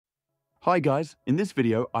Hi guys, in this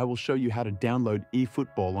video I will show you how to download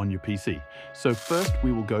eFootball on your PC. So first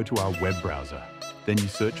we will go to our web browser, then you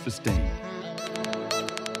search for Steam.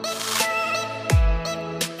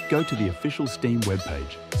 Go to the official Steam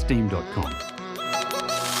webpage, steam.com.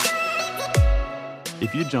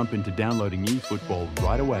 If you jump into downloading eFootball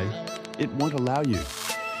right away, it won't allow you,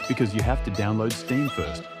 because you have to download Steam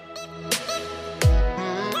first.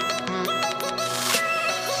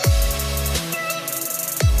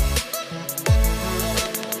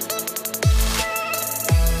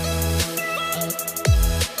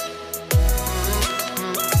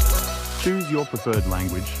 Choose your preferred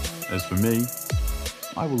language. As for me,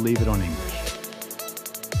 I will leave it on English.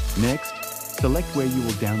 Next, select where you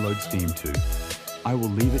will download Steam to. I will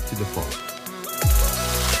leave it to default.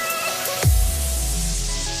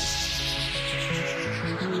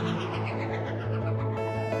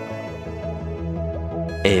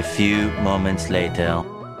 A few moments later.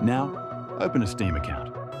 Now, open a Steam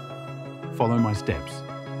account. Follow my steps.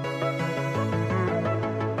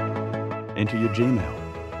 Enter your Gmail.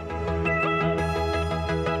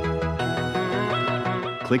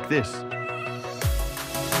 Click this.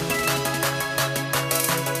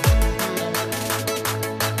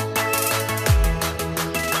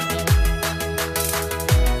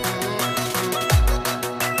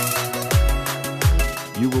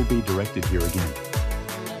 You will be directed here again.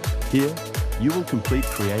 Here, you will complete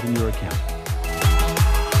creating your account.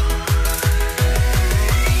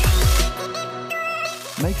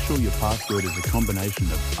 Make sure your password is a combination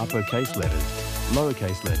of uppercase letters,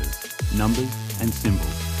 lowercase letters, numbers, and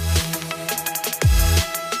symbols.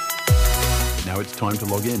 Now it's time to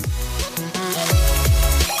log in.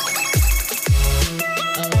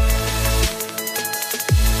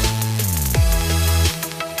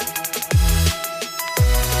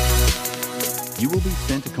 You will be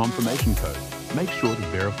sent a confirmation code. Make sure to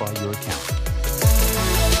verify your account.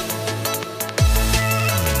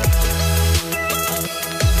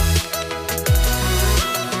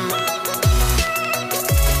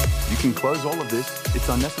 You can close all of this. It's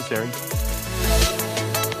unnecessary.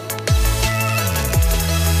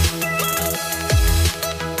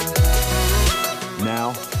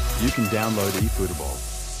 Now, you can download eFootball.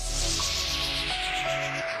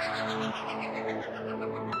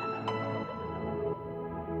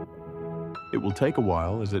 It will take a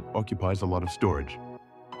while as it occupies a lot of storage.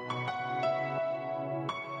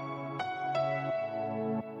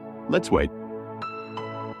 Let's wait.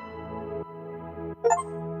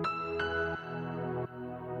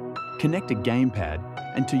 Connect a gamepad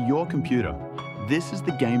and to your computer. This is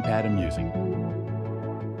the gamepad I'm using.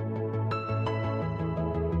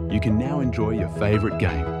 You can now enjoy your favorite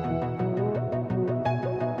game.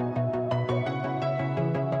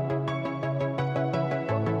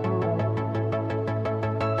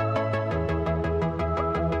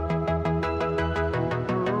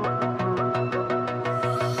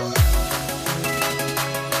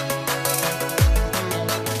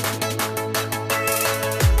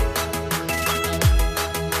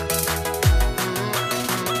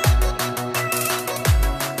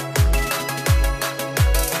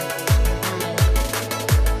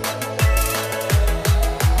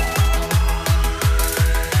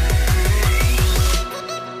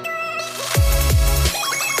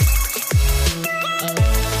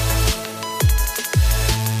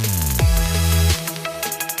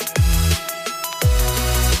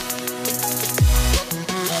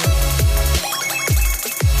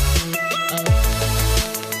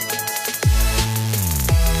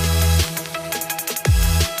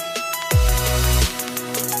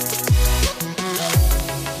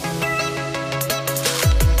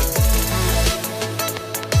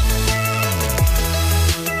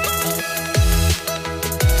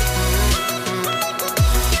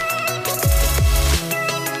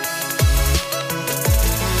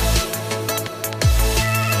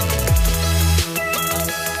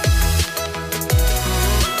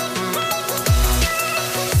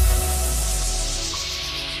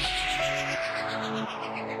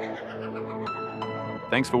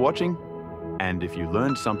 Thanks for watching, and if you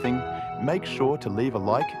learned something, make sure to leave a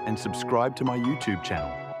like and subscribe to my YouTube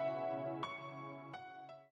channel.